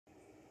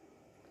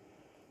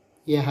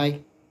Yeah, hi.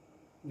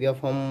 We are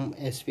from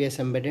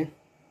svsembedded.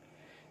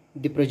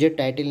 The project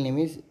title name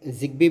is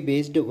Zigbee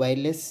based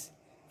wireless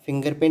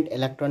fingerprint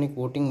electronic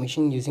voting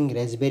machine using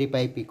Raspberry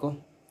Pi Pico.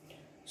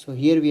 So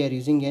here we are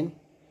using an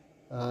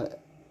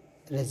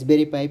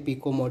Raspberry Pi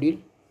Pico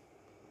module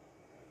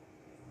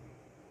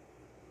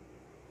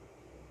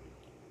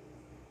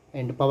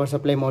and power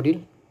supply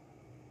module.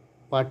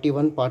 Party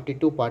 1, Party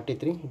 2, Party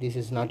 3. This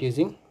is not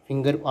using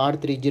finger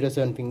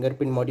R307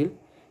 fingerprint module,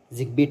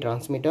 Zigbee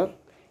transmitter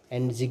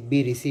and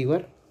Zigbee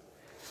receiver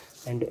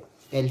and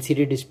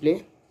LCD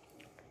display,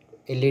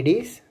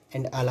 LEDs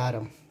and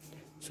alarm.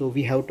 So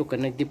we have to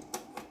connect the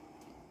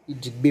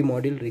Zigbee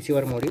module,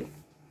 receiver module,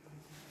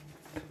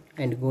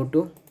 and go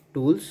to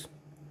tools,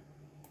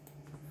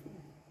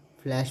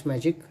 flash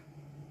magic,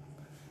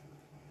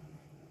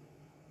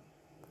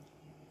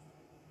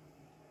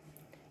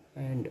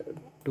 and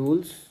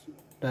tools,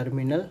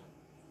 terminal,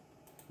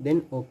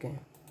 then okay.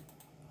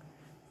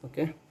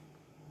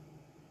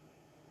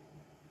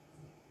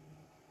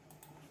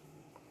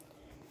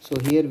 So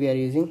here we are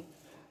using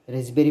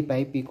Raspberry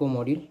Pi Pico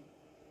module,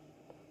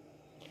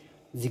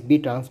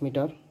 Zigbee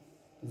transmitter,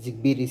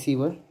 Zigbee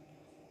receiver,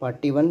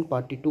 Party 1,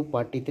 Party 2,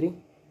 Party 3,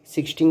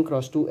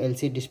 16x2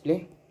 LCD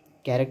display,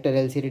 character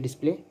LCD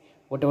display.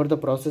 Whatever the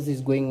process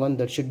is going on,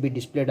 that should be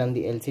displayed on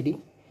the LCD,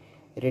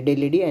 red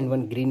LED and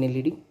one green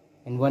LED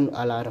and one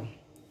alarm.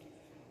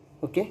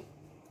 Okay.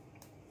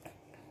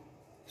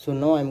 So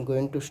now I am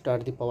going to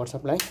start the power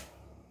supply.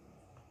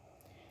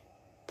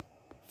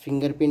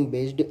 Fingerprint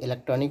based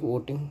electronic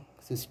voting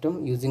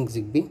system using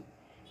Zigbee,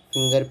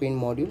 fingerprint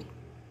module.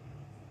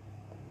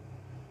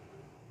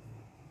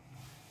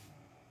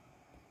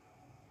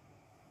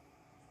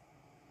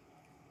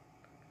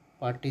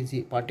 Party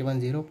 1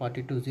 0,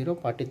 Party 2 0,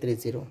 Party 3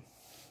 0,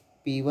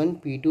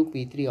 P1, P2,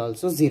 P3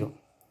 also 0.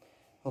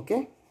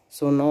 Okay,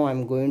 so now I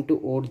am going to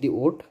vote the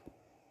vote.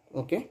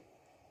 Okay,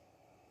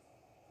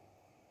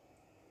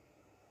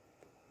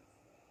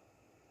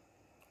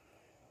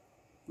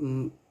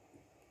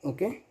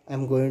 okay, I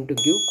am going to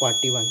give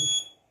Party 1.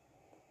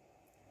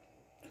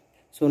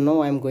 So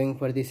now I am going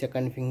for the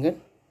second finger.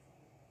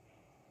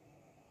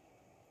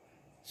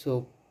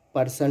 So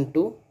person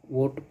 2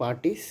 vote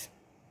parties.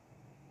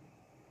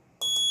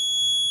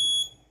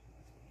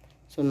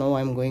 So now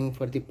I am going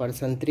for the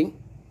person 3.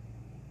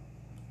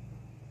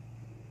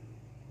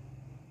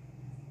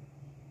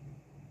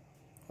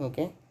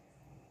 Okay,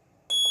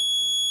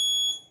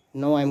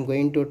 now I am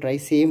going to try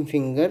same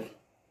finger.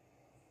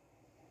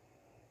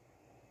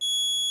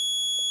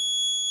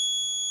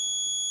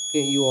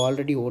 Okay, you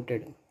already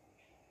voted.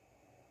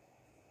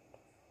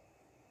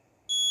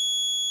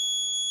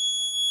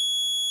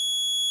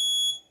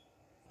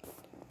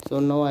 So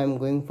now I am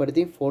going for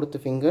the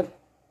fourth finger.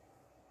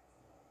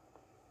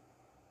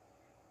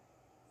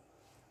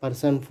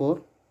 Person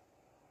 4.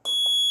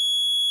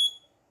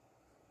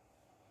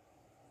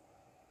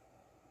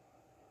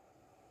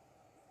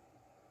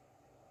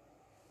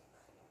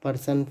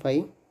 Person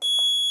 5.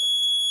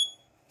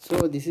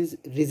 So this is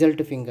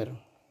result finger.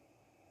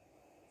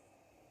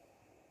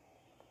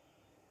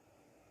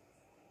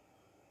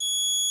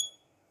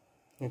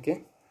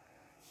 Okay,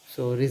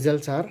 so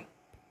results are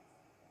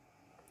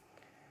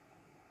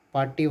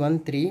Party 1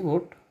 3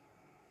 vote,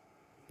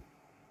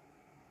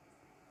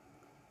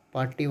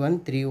 Party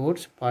 1 3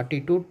 votes,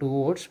 Party 2 2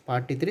 votes,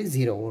 Party 3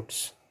 0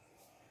 votes.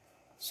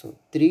 So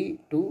 3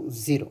 to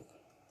 0.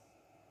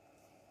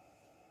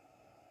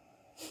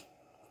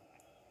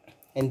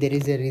 And there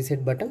is a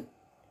reset button.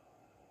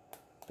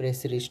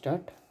 Press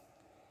restart.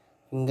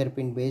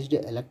 Fingerprint based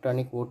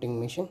electronic voting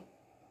machine.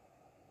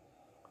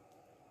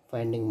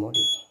 Finding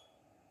module.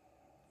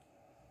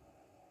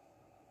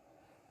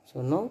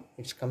 So now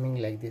it's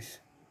coming like this.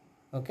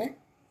 Okay.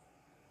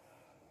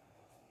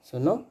 So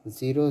now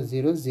 0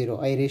 0 0.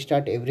 I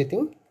restart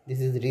everything.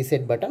 This is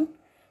reset button.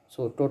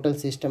 So total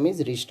system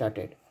is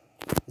restarted.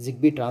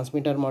 Zigbee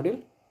transmitter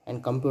module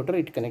and computer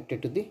it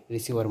connected to the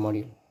receiver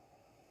module.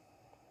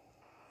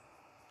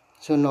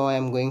 So now I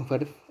am going for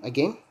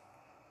again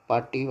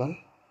Party 1,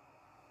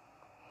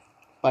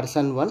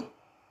 person 1.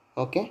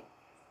 Okay,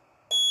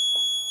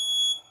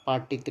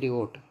 Party 3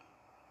 vote.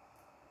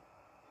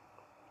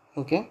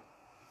 Okay,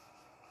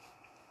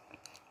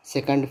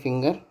 second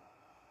finger.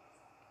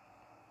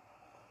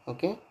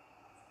 Okay,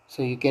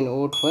 so you can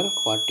vote for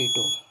Party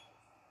 2.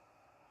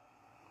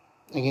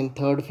 Again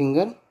third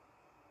finger,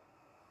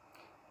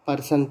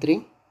 person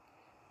 3.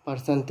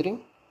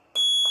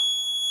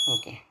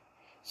 Okay,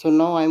 so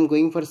now I am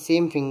going for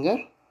same finger,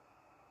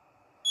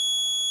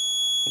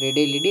 red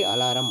LED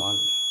alarm on.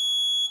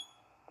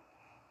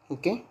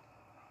 Okay,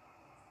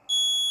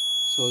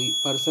 so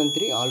person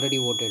 3 already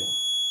voted.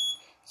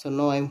 So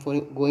now I am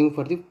going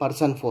for the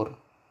person 4.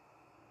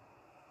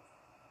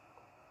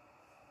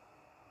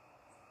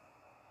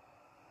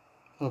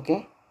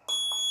 Okay,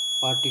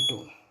 Party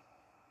 2.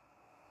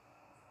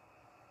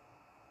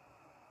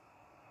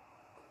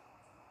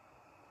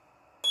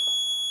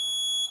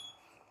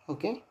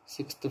 Okay,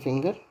 sixth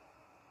finger.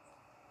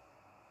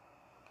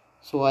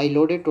 So I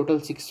loaded total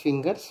 6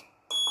 fingers.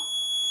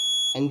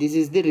 and this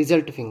is the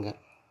result finger.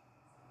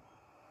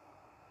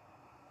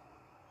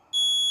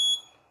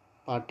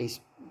 Part is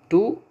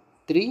 2,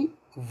 3,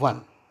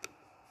 1.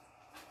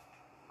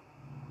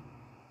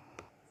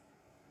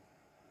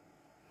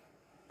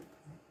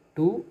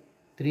 Two,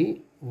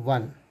 three,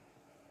 one.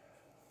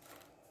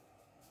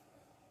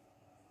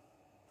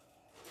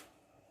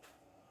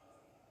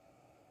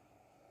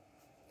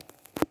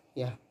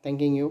 Yeah,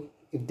 thanking you.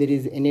 If there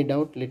is any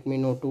doubt, let me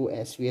know to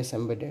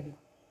svsembedded.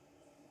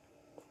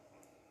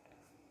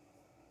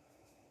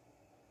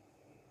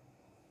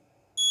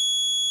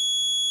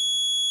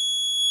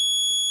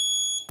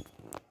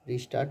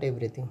 Restart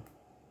everything.